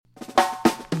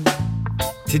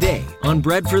Today on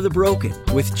Bread for the Broken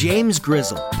with James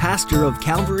Grizzle, pastor of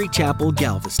Calvary Chapel,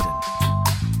 Galveston.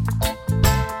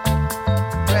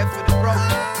 Bread for the broken.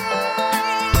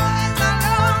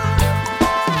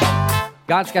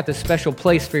 God's got this special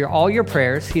place for all your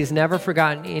prayers. He's never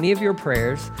forgotten any of your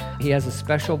prayers. He has a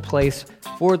special place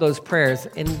for those prayers.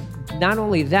 And not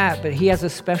only that, but he has a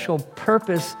special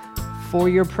purpose for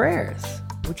your prayers,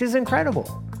 which is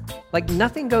incredible. Like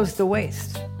nothing goes to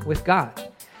waste with God.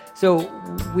 So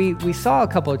we saw a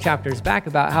couple of chapters back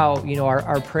about how,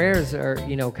 our prayers are,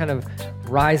 kind of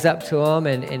rise up to him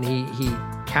and he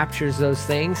captures those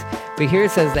things. But here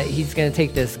it says that he's going to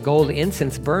take this gold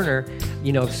incense burner,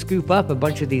 scoop up a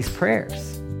bunch of these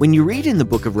prayers. When you read in the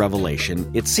book of Revelation,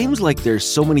 it seems like there's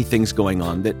so many things going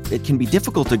on that it can be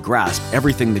difficult to grasp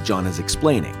everything that John is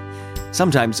explaining.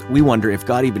 Sometimes we wonder if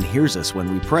God even hears us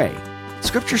when we pray.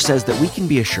 Scripture says that we can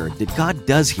be assured that God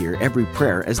does hear every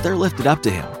prayer as they're lifted up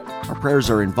to him. Our prayers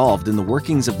are involved in the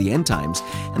workings of the end times,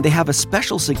 and they have a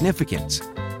special significance.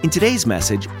 In today's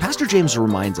message, Pastor James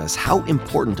reminds us how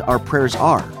important our prayers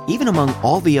are, even among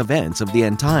all the events of the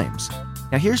end times.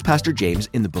 Now here's Pastor James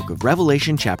in the book of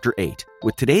Revelation chapter 8,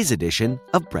 with today's edition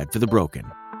of Bread for the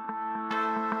Broken.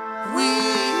 We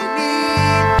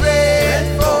need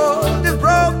bread for the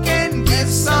broken. Give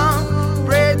some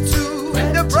bread to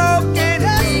the broken.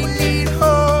 We need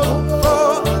hope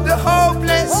for the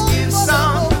hopeless. Give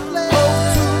some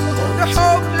hope to the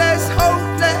hopeless.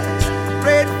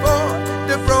 Bread for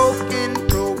the broken.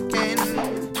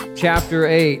 Chapter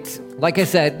 8, like I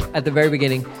said at the very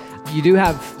beginning, you do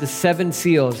have the 7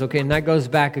 seals, okay? And that goes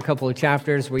back a couple of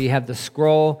chapters where you have the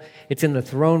scroll. It's in the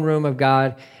throne room of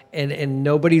God, and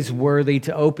nobody's worthy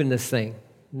to open this thing.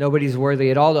 Nobody's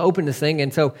worthy at all to open this thing.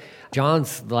 And so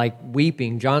John's like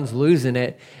weeping. John's losing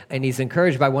it, and he's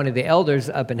encouraged by one of the elders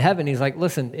up in heaven. He's like,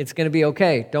 listen, it's going to be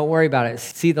okay. Don't worry about it.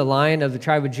 See the Lion of the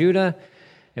tribe of Judah?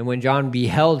 And when John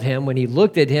beheld him, when he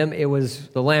looked at him, it was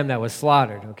the lamb that was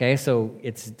slaughtered, okay? So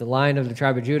it's the Lion of the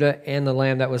tribe of Judah and the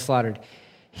lamb that was slaughtered.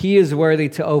 He is worthy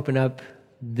to open up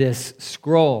this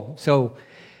scroll. So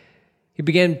he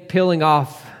began peeling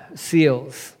off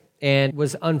seals and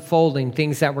was unfolding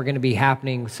things that were going to be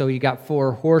happening. So you got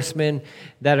 4 horsemen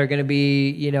that are going to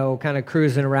be, kind of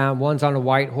cruising around. One's on a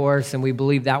white horse, and we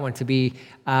believe that one to be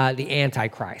the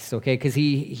Antichrist, okay? Because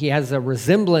he has a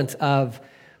resemblance of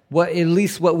at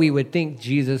least what we would think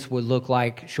Jesus would look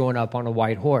like showing up on a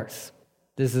white horse.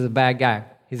 This is a bad guy.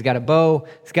 He's got a bow.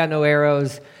 He's got no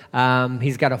arrows.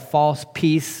 He's got a false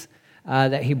peace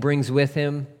that he brings with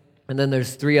him. And then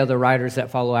there's 3 other riders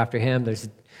that follow after him. There's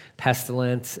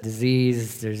pestilence,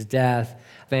 disease, there's death,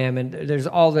 famine. There's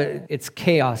it's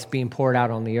chaos being poured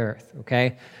out on the earth,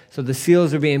 okay? So the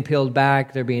seals are being peeled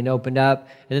back. They're being opened up.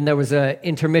 And then there was an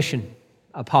intermission,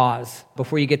 a pause,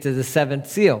 before you get to the 7th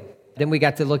seal. Then we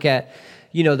got to look at,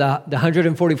 the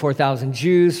 144,000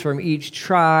 Jews from each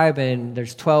tribe, and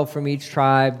there's 12 from each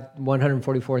tribe,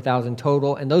 144,000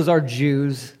 total. And those are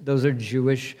Jews. Those are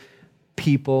Jewish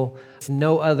people. It's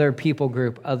no other people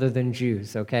group other than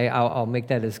Jews, okay? I'll make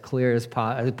that as clear as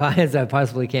I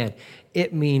possibly can.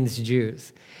 It means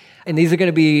Jews. And these are going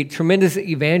to be tremendous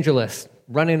evangelists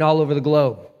running all over the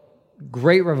globe.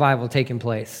 Great revival taking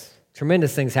place.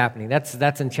 Tremendous things happening.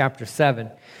 That's in chapter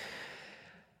 7.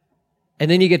 And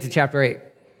then you get to chapter 8,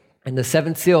 and the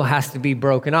 7th seal has to be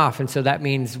broken off. And so that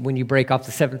means when you break off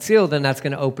the 7th seal, then that's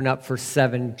going to open up for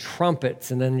 7 trumpets.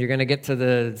 And then you're going to get to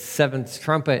the 7th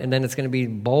trumpet, and then it's going to be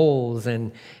bowls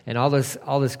and all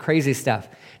this crazy stuff.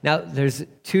 Now, there's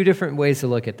 2 different ways to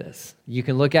look at this. You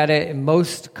can look at it, and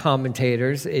most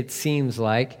commentators, it seems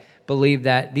like, believe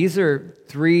that these are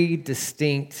 3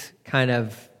 distinct kind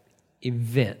of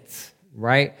events,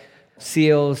 right?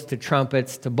 Seals to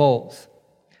trumpets to bowls.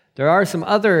 There are some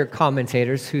other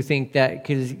commentators who think that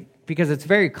because it's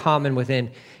very common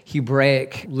within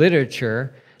Hebraic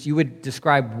literature, you would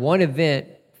describe one event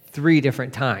 3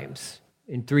 different times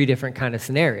in 3 different kind of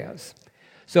scenarios.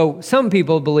 So some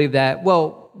people believe that,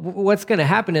 what's going to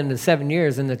happen in the 7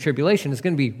 years in the tribulation is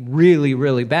going to be really,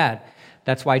 really bad.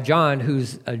 That's why John,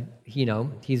 who's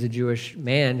he's a Jewish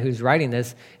man who's writing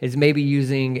this, is maybe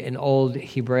using an old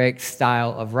Hebraic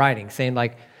style of writing, saying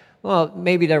like, well,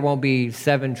 maybe there won't be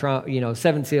 7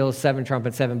 seals, 7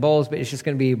 trumpets, 7 bowls, but it's just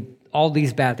going to be all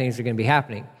these bad things are going to be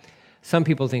happening. Some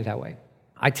people think that way.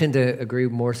 I tend to agree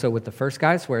more so with the first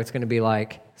guys, where it's going to be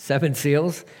like 7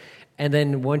 seals, and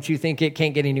then once you think it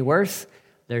can't get any worse,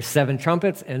 there's 7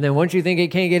 trumpets, and then once you think it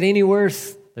can't get any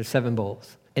worse, there's 7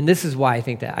 bowls. And this is why I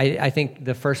think that. I think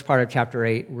the first part of chapter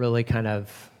 8 really kind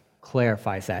of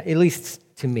clarifies that. At least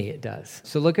to me it does.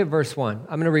 So look at verse 1. I'm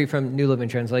going to read from New Living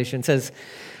Translation. It says,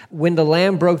 when the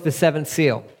Lamb broke the 7th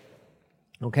seal,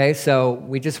 Okay, so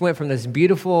we just went from this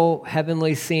beautiful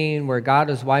heavenly scene where God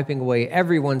is wiping away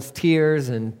everyone's tears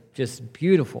and just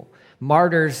beautiful.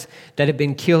 Martyrs that had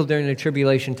been killed during the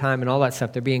tribulation time and all that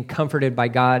stuff, they're being comforted by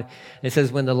God. And it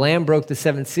says when the Lamb broke the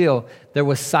seventh seal, there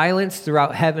was silence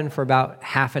throughout heaven for about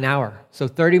half an hour. So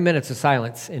 30 minutes of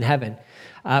silence in heaven,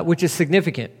 which is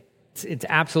significant. It's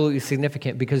absolutely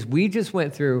significant because we just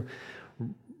went through,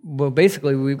 well,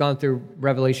 basically we've gone through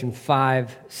Revelation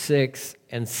 5, 6,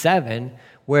 and 7,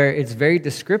 where it's very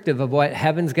descriptive of what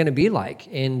heaven's going to be like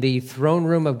in the throne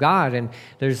room of God. And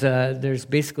there's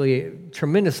basically a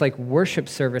tremendous like worship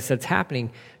service that's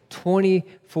happening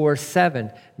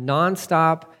 24/7,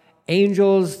 nonstop.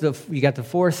 Angels, you got the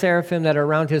 4 seraphim that are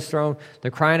around his throne.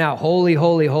 They're crying out, holy,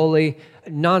 holy, holy,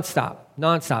 nonstop.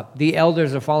 The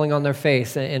elders are falling on their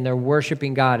face and they're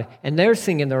worshiping God and they're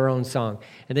singing their own song.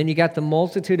 And then you got the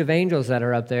multitude of angels that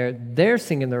are up there. They're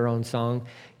singing their own song.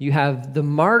 You have the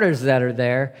martyrs that are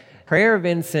there, prayer of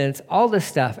incense, all this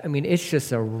stuff. I mean, it's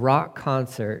just a rock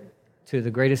concert to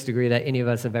the greatest degree that any of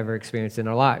us have ever experienced in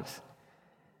our lives.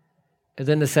 And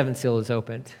then the seventh seal is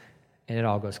opened and it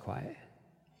all goes quiet.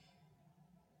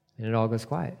 And it all goes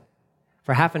quiet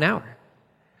for half an hour.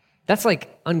 That's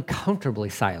like uncomfortably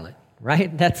silent,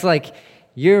 right? That's like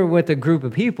you're with a group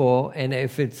of people, and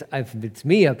if it's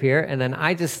me up here, and then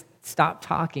I just stop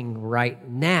talking right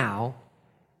now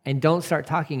and don't start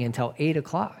talking until 8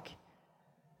 o'clock,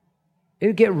 it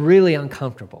would get really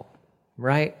uncomfortable,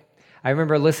 right? I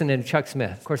remember listening to Chuck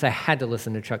Smith. Of course, I had to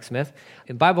listen to Chuck Smith.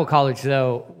 In Bible college,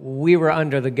 though, we were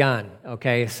under the gun,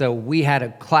 okay? So we had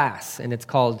a class, and it's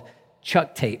called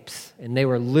Chuck tapes, and they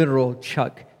were literal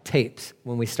Chuck tapes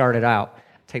when we started out.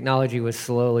 Technology was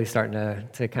slowly starting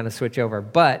to kind of switch over.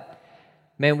 But,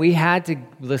 man, we had to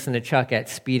listen to Chuck at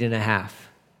speed and a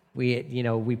half. We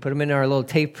put him in our little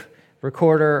tape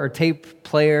recorder or tape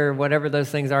player, whatever those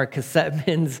things are, cassette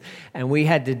bins, and we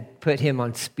had to put him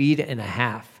on speed and a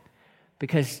half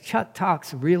because Chuck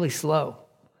talks really slow.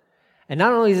 And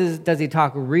not only does he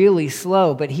talk really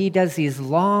slow, but he does these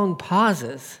long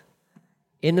pauses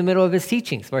in the middle of his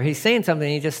teachings where he's saying something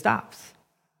and he just stops.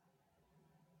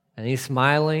 And he's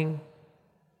smiling.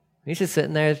 He's just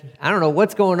sitting there. I don't know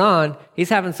what's going on. He's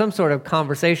having some sort of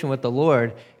conversation with the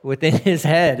Lord within his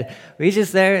head. He's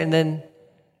just there and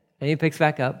he picks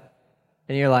back up.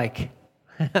 And you're like,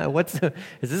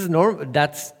 is this normal?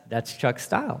 That's Chuck's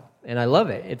style. And I love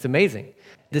it. It's amazing.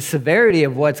 The severity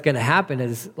of what's going to happen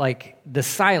is like the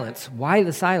silence. Why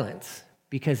the silence?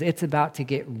 Because it's about to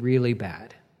get really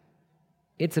bad.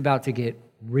 It's about to get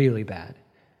really bad.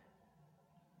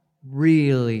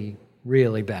 Really,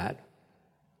 really bad.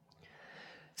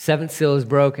 Seventh seal is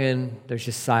broken. There's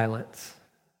just silence.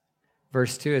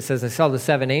 Verse 2, it says, I saw the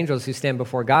 7 angels who stand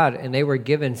before God, and they were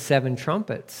given 7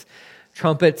 trumpets.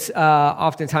 Trumpets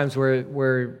oftentimes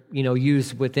were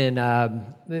used within,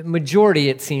 the majority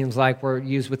it seems like were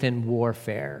used within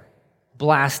warfare.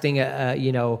 Blasting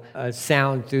a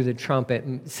sound through the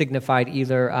trumpet signified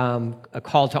either a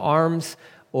call to arms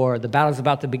or the battle's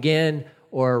about to begin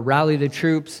or rally the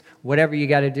troops, whatever you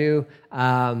got to do.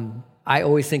 I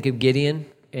always think of Gideon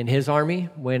and his army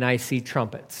when I see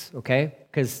trumpets, okay?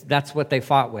 Because that's what they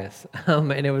fought with.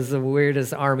 And it was the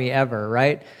weirdest army ever,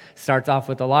 right? Starts off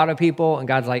with a lot of people, and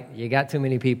God's like, you got too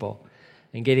many people.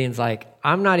 And Gideon's like,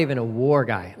 I'm not even a war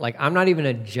guy. Like, I'm not even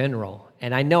a general.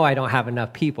 And I know I don't have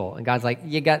enough people. And God's like,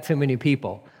 you got too many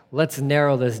people. Let's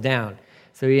narrow this down.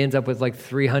 So he ends up with like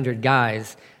 300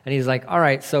 guys. And he's like, all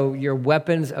right, so your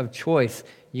weapons of choice,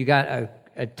 you got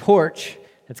a torch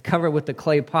that's covered with the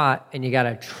clay pot, and you got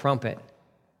a trumpet.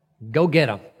 Go get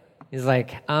them. He's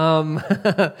like,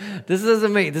 this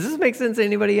doesn't make sense to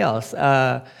anybody else.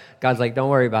 God's like, don't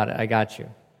worry about it. I got you.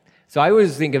 So I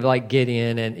always think of like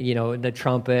Gideon and, the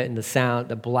trumpet and the sound,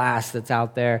 the blast that's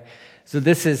out there. So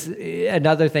this is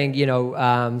another thing,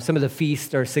 some of the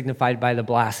feasts are signified by the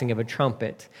blasting of a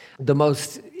trumpet. The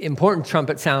most important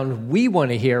trumpet sound we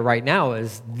want to hear right now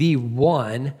is the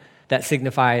one that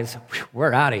signifies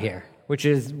we're out of here, which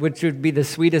would be the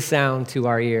sweetest sound to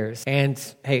our ears. And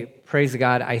hey, praise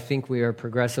God, I think we are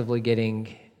progressively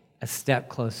getting a step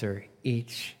closer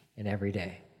each and every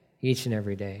day. Each and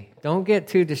every day. Don't get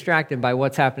too distracted by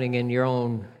what's happening in your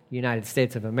own United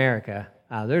States of America.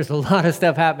 There's a lot of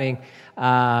stuff happening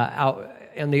out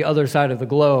on the other side of the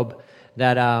globe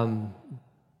that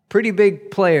pretty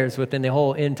big players within the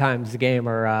whole end times game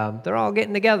they're all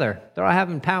getting together. They're all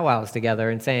having powwows together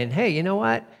and saying, hey, you know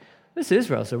what? This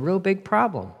Israel's a real big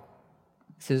problem.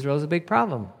 This Israel's a big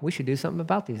problem. We should do something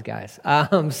about these guys.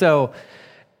 So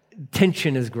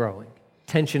tension is growing.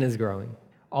 Tension is growing.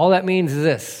 All that means is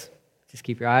this. Just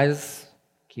keep your eyes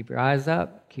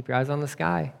up. Keep your eyes on the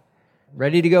sky.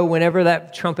 ready to go whenever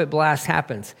that trumpet blast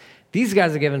happens. These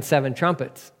guys are given 7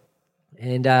 trumpets.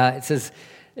 And it says,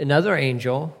 another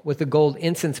angel with a gold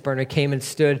incense burner came and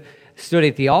stood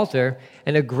at the altar,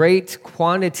 and a great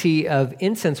quantity of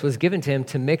incense was given to him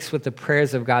to mix with the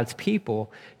prayers of God's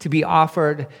people, to be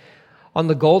offered on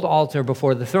the gold altar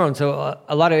before the throne. So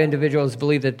a lot of individuals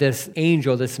believe that this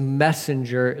angel, this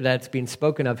messenger that's being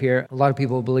spoken of here, a lot of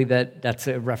people believe that that's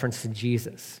a reference to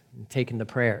Jesus, taking the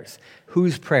prayers.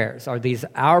 Whose prayers? Are these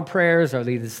our prayers? Are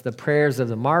these the prayers of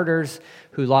the martyrs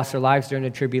who lost their lives during the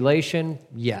tribulation?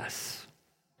 Yes.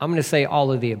 I'm going to say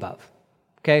all of the above,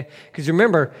 okay? Because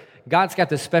remember, God's got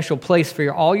this special place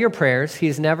for all your prayers.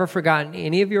 He's never forgotten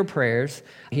any of your prayers.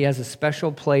 He has a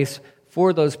special place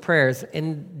for those prayers.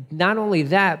 And not only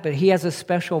that, but he has a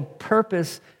special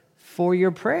purpose for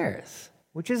your prayers,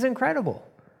 which is incredible.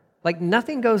 Like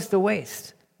nothing goes to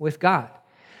waste with God.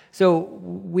 So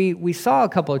we saw a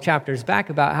couple of chapters back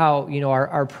about how,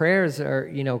 our prayers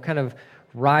are, kind of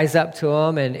rise up to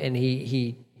him and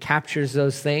he captures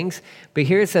those things. But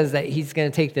here it says that he's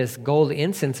going to take this gold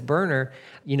incense burner,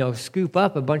 scoop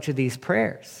up a bunch of these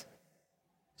prayers.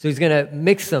 So he's going to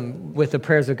mix them with the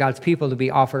prayers of God's people to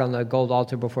be offered on the gold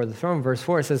altar before the throne. Verse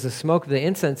 4, it says, the smoke of the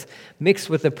incense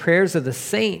mixed with the prayers of the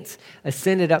saints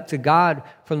ascended up to God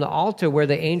from the altar where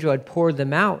the angel had poured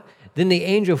them out. Then the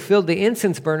angel filled the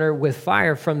incense burner with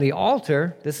fire from the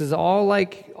altar. This is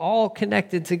all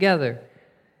connected together.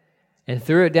 And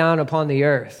threw it down upon the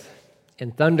earth.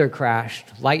 And thunder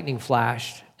crashed, lightning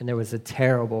flashed, and there was a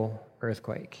terrible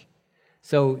earthquake.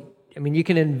 So, you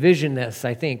can envision this,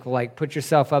 I think, put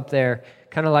yourself up there,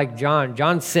 kind of like John.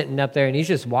 John's sitting up there, and he's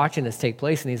just watching this take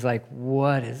place, and he's like,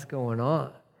 what is going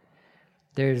on?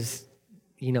 There's,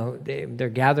 they're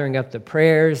gathering up the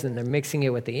prayers, and they're mixing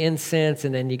it with the incense,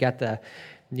 and then you got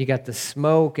the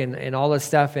smoke and all this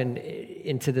stuff and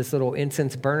into this little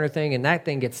incense burner thing, and that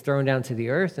thing gets thrown down to the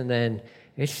earth, and then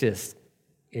it's just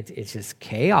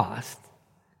chaos.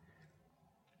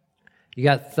 You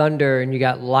got thunder and you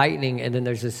got lightning, and then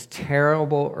there's this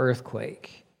terrible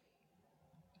earthquake.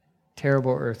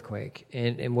 Terrible earthquake.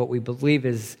 And what we believe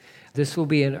is this will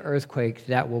be an earthquake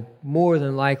that will more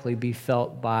than likely be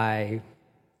felt by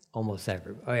almost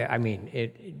everybody.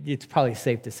 It's probably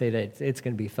safe to say that it's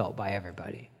going to be felt by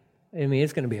everybody.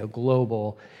 It's going to be a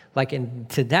global,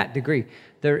 to that degree.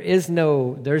 There's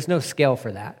no scale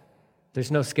for that.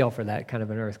 There's no scale for that kind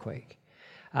of an earthquake.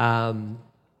 And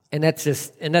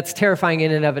that's terrifying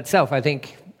in and of itself. I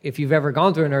think if you've ever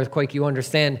gone through an earthquake, you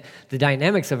understand the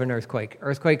dynamics of an earthquake.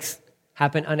 Earthquakes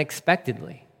happen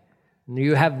unexpectedly.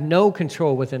 You have no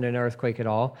control within an earthquake at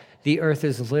all. The earth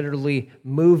is literally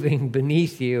moving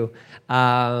beneath you.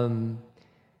 And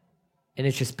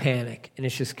it's just panic, and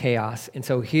it's just chaos. And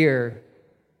so here,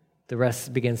 the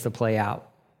rest begins to play out.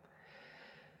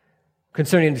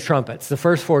 Concerning the trumpets, the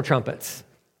first 4 trumpets.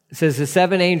 It says, the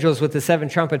 7 angels with the 7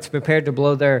 trumpets prepared to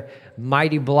blow their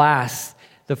mighty blasts.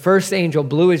 The first angel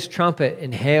blew his trumpet,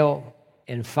 and hail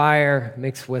and fire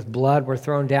mixed with blood were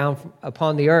thrown down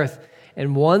upon the earth.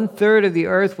 And 1/3 of the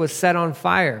earth was set on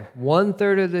fire.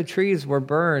 1/3 of the trees were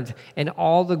burned, and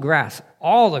all the grass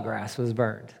was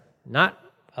burned. Not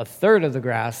 1/3 of the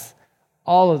grass,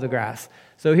 all of the grass.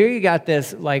 So here you got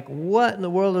this, what in the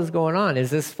world is going on? Is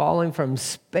this falling from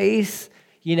space?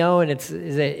 And is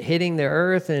it hitting the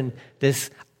earth and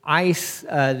this ice?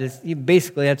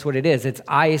 Basically, that's what it is. It's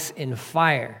ice and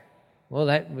fire. Well,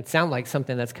 that would sound like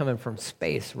something that's coming from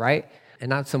space, right? And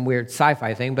not some weird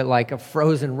sci-fi thing, but like a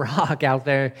frozen rock out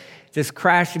there just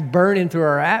crashing, burning through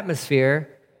our atmosphere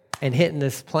and hitting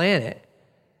this planet.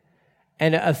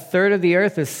 And 1/3 of the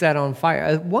earth is set on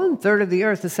fire. 1/3 of the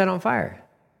earth is set on fire.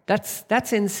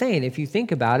 That's insane if you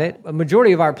think about it. A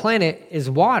majority of our planet is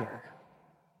water.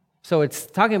 So it's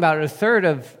talking about a third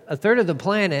of the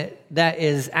planet that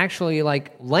is actually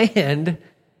land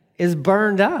is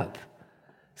burned up.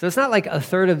 So it's not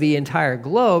 1/3 of the entire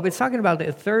globe. It's talking about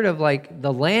 1/3 of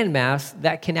the land mass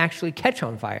that can actually catch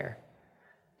on fire.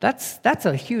 That's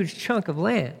a huge chunk of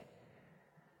land.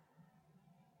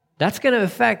 That's going to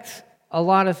affect a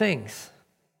lot of things.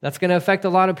 That's going to affect a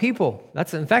lot of people.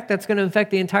 That's going to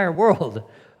affect the entire world.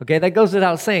 Okay, that goes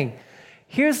without saying.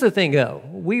 Here's the thing, though.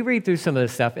 We read through some of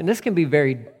this stuff, and this can be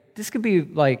very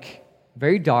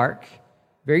dark,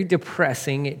 very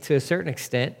depressing to a certain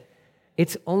extent.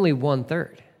 It's only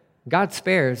 1/3. God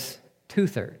spares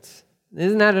 2/3.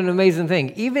 Isn't that an amazing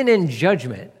thing? Even in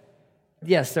judgment,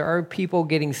 yes, there are people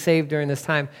getting saved during this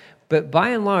time, but by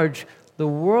and large, the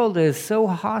world is so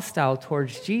hostile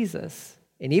towards Jesus.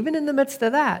 And even in the midst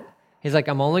of that, he's like,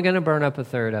 I'm only going to burn up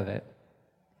 1/3 of it,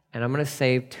 and I'm going to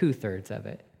save 2/3 of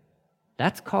it.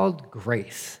 That's called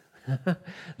grace.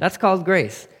 That's called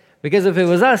grace. Because if it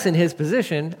was us in his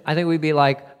position, I think we'd be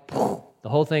like, the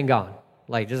whole thing gone.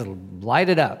 Like, just light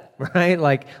it up, right?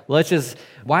 Like,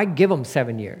 why give them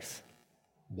 7 years?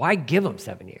 Why give them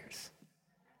 7 years?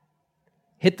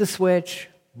 Hit the switch,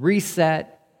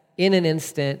 reset in an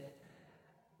instant.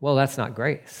 Well, that's not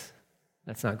grace.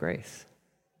 That's not grace.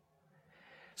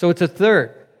 So it's a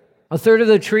third. A third of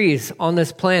the trees on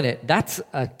this planet, that's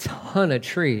a ton of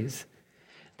trees.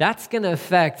 That's going to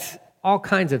affect all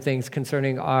kinds of things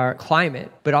concerning our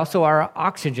climate, but also our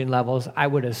oxygen levels, I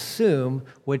would assume,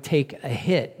 would take a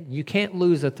hit. You can't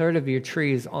lose a third of your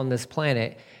trees on this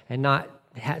planet and not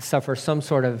suffer some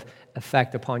sort of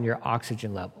effect upon your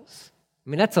oxygen levels. I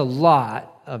mean, that's a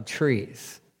lot of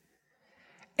trees.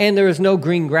 And there is no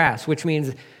green grass, which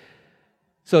means,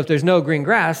 so if there's no green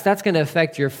grass, that's going to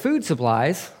affect your food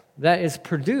supplies that is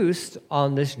produced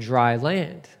on this dry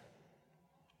land.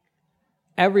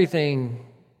 Everything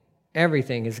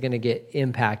is going to get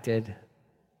impacted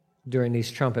during these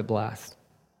trumpet blasts.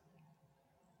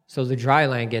 So the dry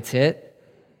land gets hit,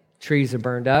 trees are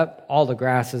burned up, all the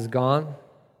grass is gone.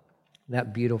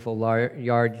 That beautiful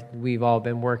yard we've all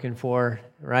been working for,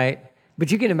 right?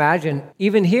 But you can imagine,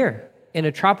 even here, in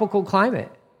a tropical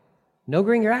climate, no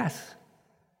green grass.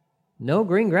 No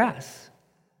green grass.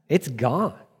 It's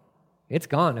gone. It's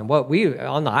gone. And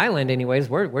on the island anyways,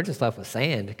 we're just left with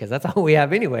sand because that's all we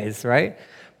have anyways, right?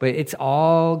 But it's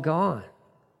all gone.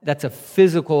 That's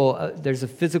there's a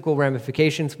physical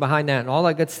ramifications behind that and all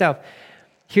that good stuff.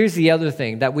 Here's the other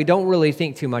thing that we don't really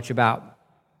think too much about.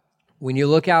 When you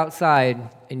look outside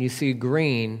and you see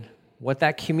green, what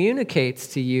that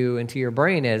communicates to you and to your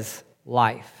brain is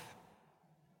life.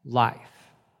 Life.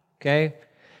 Okay?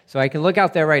 So I can look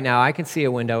out there right now, I can see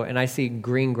a window, and I see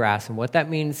green grass. And what that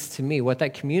means to me, what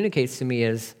that communicates to me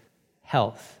is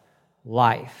health,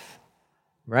 life,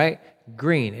 right?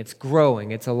 Green, it's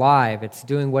growing, it's alive, it's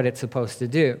doing what it's supposed to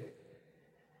do.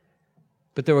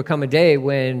 But there will come a day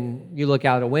when you look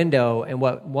out a window and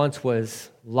what once was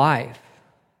life,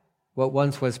 what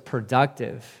once was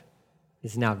productive,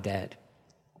 is now dead.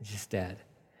 It's just dead.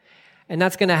 And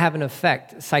that's going to have an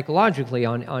effect psychologically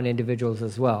on individuals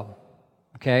as well.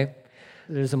 Okay?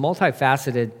 There's a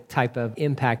multifaceted type of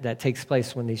impact that takes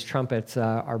place when these trumpets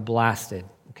are blasted.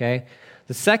 Okay?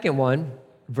 The second one,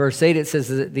 verse 8, it says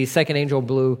that the second angel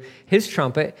blew his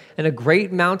trumpet, and a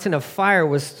great mountain of fire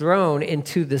was thrown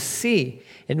into the sea.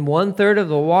 And 1/3 of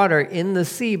the water in the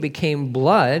sea became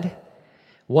blood.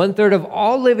 1/3 of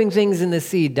all living things in the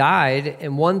sea died,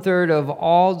 and 1/3 of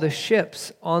all the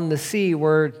ships on the sea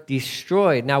were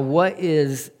destroyed. Now, what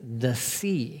is the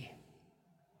sea?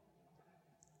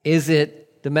 Is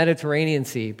it the Mediterranean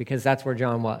Sea? Because that's where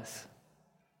John was.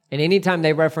 And anytime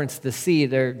they reference the sea,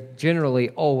 they're generally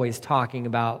always talking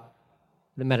about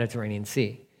the Mediterranean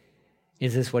Sea.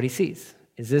 Is this what he sees?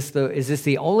 Is this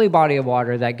the only body of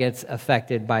water that gets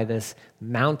affected by this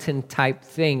mountain-type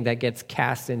thing that gets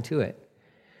cast into it?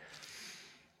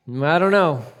 I don't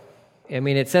know. I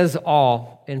mean, it says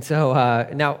all. And so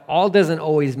now all doesn't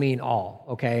always mean all,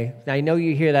 okay? Now, I know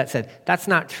you hear that said. That's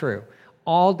not true.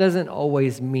 All doesn't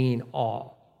always mean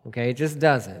all, okay? It just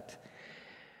doesn't.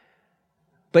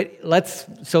 But let's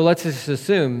just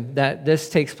assume that this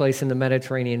takes place in the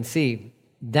Mediterranean Sea.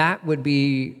 That would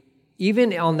be,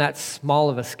 even on that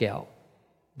small of a scale,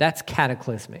 that's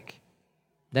cataclysmic.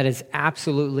 That is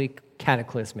absolutely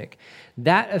cataclysmic.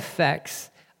 That affects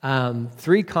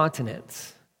 3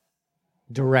 continents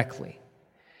directly.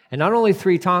 And not only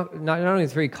three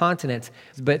continents,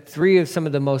 but 3 of some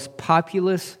of the most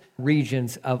populous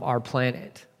regions of our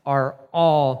planet are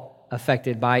all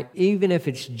affected by, even if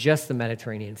it's just the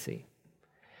Mediterranean Sea.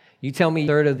 You tell me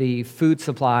 1/3 of the food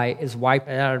supply is wiped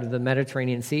out of the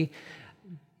Mediterranean Sea,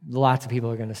 lots of people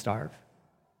are going to starve.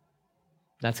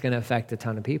 That's going to affect a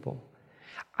ton of people.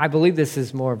 I believe this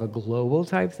is more of a global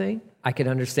type thing. I can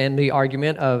understand the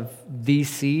argument of the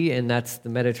sea, and that's the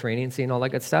Mediterranean Sea and all that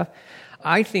good stuff.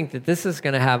 I think that this is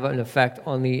going to have an effect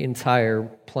on the entire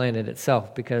planet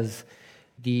itself, because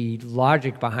the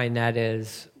logic behind that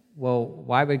is, well,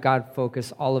 why would God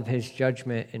focus all of his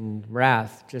judgment and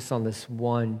wrath just on this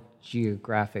one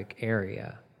geographic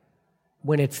area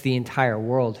when it's the entire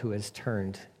world who has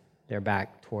turned their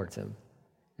back towards him?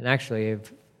 And actually,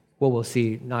 we'll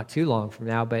see not too long from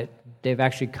now, but they've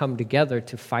actually come together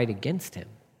to fight against him.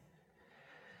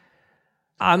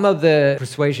 I'm of the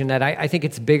persuasion that I think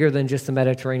it's bigger than just the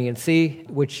Mediterranean Sea,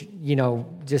 which,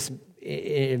 just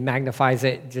it magnifies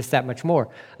it just that much more.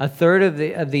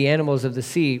 1/3 of the animals of the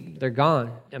sea, they're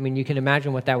gone. I mean, you can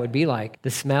imagine what that would be like. The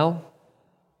smell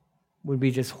would be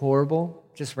just horrible.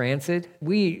 just rancid.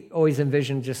 We always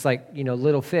envision just like,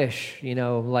 little fish,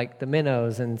 like the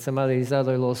minnows and some of these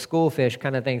other little school fish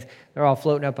kind of things. They're all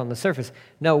floating up on the surface.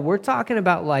 No, we're talking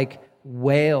about like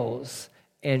whales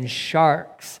and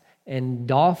sharks and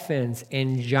dolphins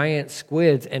and giant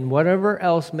squids and whatever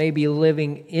else may be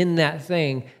living in that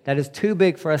thing that is too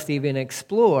big for us to even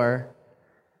explore,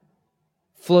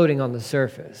 floating on the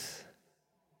surface.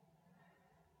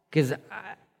 Because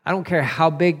I don't care how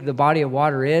big the body of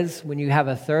water is, when you have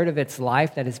a third of its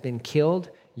life that has been killed,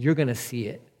 you're going to see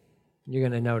it. You're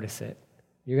going to notice it.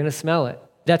 You're going to smell it.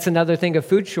 That's another thing of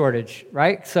food shortage,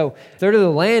 right? So a third of the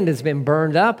land has been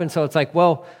burned up, and so it's like,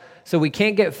 well, so we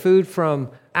can't get food from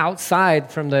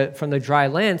outside, from the dry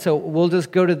land, so we'll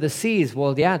just go to the seas.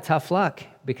 Well, yeah, tough luck,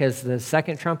 because the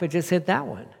second trumpet just hit that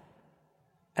one.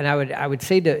 And I would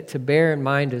say to bear in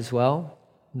mind as well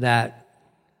that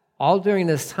all during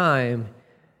this time,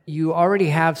 you already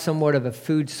have somewhat of a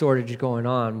food shortage going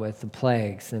on with the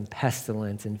plagues and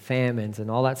pestilence and famines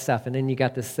and all that stuff. And then you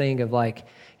got this thing of like,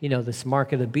 this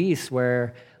mark of the beast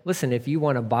where, listen, if you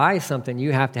want to buy something,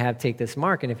 you have to take this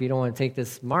mark. And if you don't want to take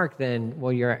this mark, then,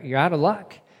 well, you're out of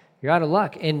luck. You're out of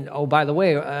luck. And, oh, by the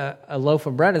way, a loaf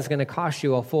of bread is going to cost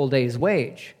you a full day's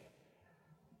wage.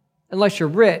 Unless you're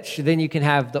rich, then you can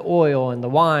have the oil and the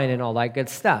wine and all that good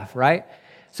stuff, right?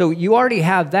 So you already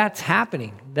have that's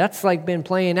happening. That's like been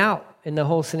playing out in the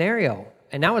whole scenario.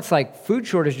 And now it's like food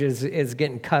shortages is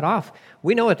getting cut off.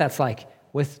 We know what that's like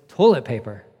with toilet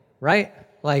paper, right?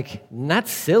 Like, that's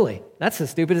silly. That's the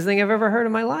stupidest thing I've ever heard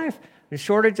in my life. The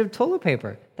shortage of toilet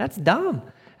paper. That's dumb.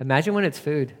 Imagine when it's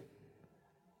food.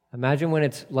 Imagine when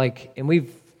it's like, and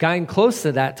we've gotten close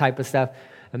to that type of stuff.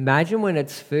 Imagine when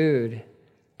it's food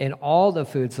and all the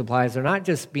food supplies are not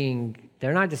just being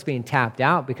tapped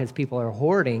out because people are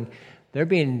hoarding.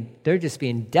 They're just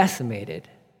being decimated.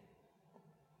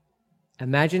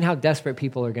 Imagine how desperate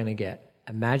people are going to get.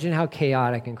 Imagine how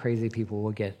chaotic and crazy people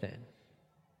will get then.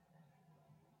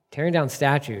 Tearing down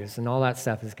statues and all that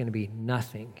stuff is going to be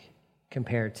nothing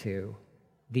compared to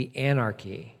the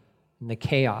anarchy and the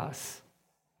chaos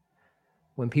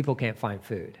when people can't find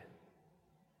food.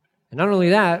 And not only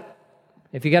that,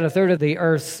 if you got a third of the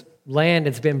earth's land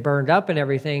that's been burned up and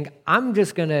everything, I'm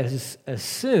just going to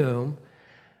assume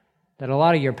that a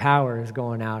lot of your power is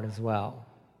going out as well.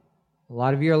 A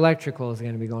lot of your electrical is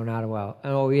going to be going out as well.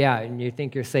 Oh, yeah, and you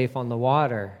think you're safe on the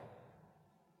water.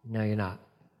 No, you're not.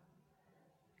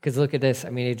 Because look at this. I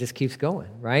mean, it just keeps going,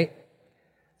 right?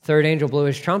 Third angel blew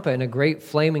his trumpet, and a great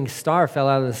flaming star fell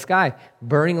out of the sky,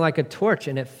 burning like a torch,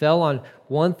 and it fell on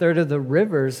 1/3 of the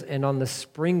rivers and on the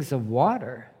springs of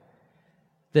water.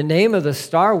 The name of the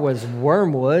star was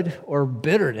wormwood, or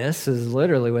bitterness is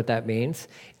literally what that means.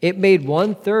 It made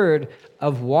 1/3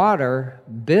 of water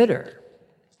bitter.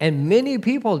 And many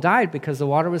people died because the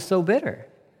water was so bitter.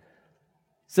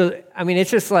 So, I mean,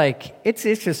 it's just like, it's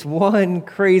just one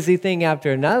crazy thing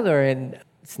after another, and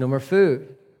it's no more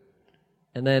food.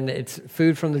 And then it's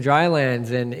food from the dry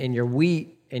lands and your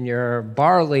wheat and your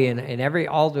barley and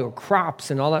all the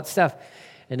crops and all that stuff.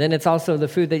 And then it's also the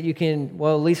food that you can,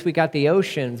 well, at least we got the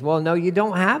oceans. Well, no, you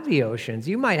don't have the oceans.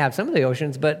 You might have some of the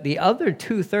oceans, but the other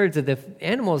 2/3 of the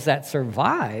animals that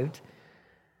survived,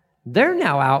 they're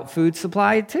now out food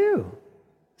supplied too.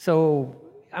 So,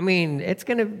 I mean, it's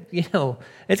going to,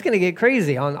 it's going to get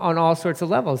crazy on all sorts of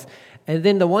levels. And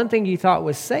then the one thing you thought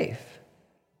was safe,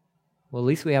 well, at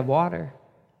least we have water.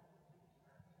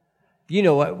 You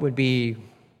know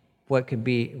what could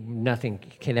be, nothing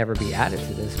can ever be added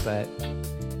to this, but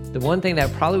the one thing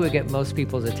that probably would get most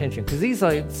people's attention, because these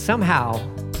are somehow,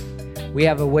 we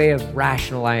have a way of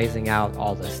rationalizing out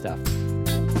all this stuff. The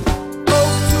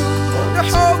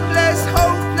hopeless,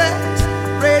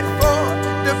 pray for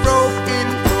the broken.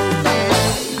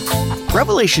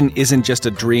 Revelation isn't just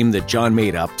a dream that John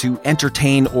made up to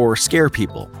entertain or scare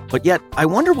people, but yet I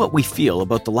wonder what we feel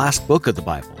about the last book of the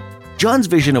Bible. John's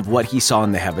vision of what he saw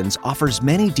in the heavens offers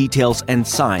many details and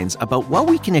signs about what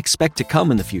we can expect to come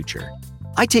in the future.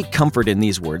 I take comfort in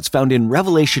these words found in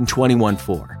Revelation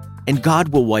 21:4. And God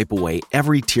will wipe away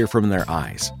every tear from their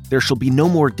eyes. There shall be no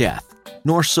more death,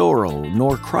 nor sorrow,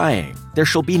 nor crying. There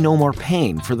shall be no more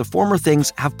pain, for the former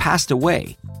things have passed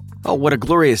away. Oh, what a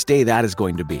glorious day that is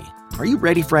going to be. Are you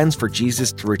ready, friends, for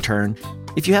Jesus to return?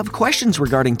 If you have questions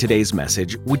regarding today's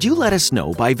message, would you let us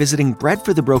know by visiting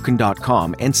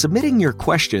breadforthebroken.com and submitting your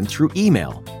question through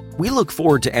email? We look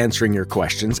forward to answering your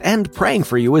questions and praying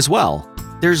for you as well.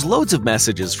 There's loads of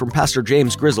messages from Pastor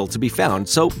James Grizzle to be found,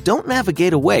 so don't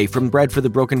navigate away from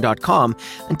breadforthebroken.com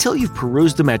until you've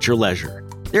perused them at your leisure.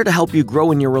 They're to help you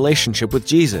grow in your relationship with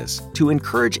Jesus, to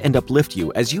encourage and uplift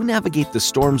you as you navigate the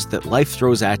storms that life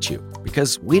throws at you,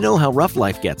 because we know how rough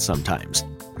life gets sometimes.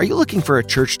 Are you looking for a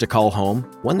church to call home?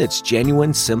 One that's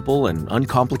genuine, simple, and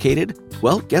uncomplicated?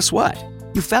 Well, guess what?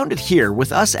 You found it here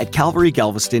with us at Calvary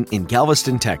Galveston in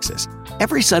Galveston, Texas.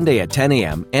 Every Sunday at 10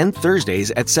 a.m. and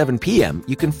Thursdays at 7 p.m.,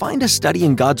 you can find us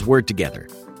studying God's Word together.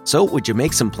 So, would you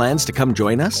make some plans to come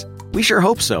join us? We sure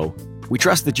hope so. We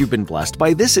trust that you've been blessed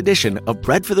by this edition of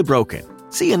Bread for the Broken.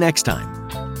 See you next time.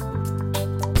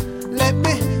 Let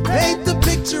me paint the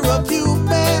picture of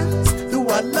humanity.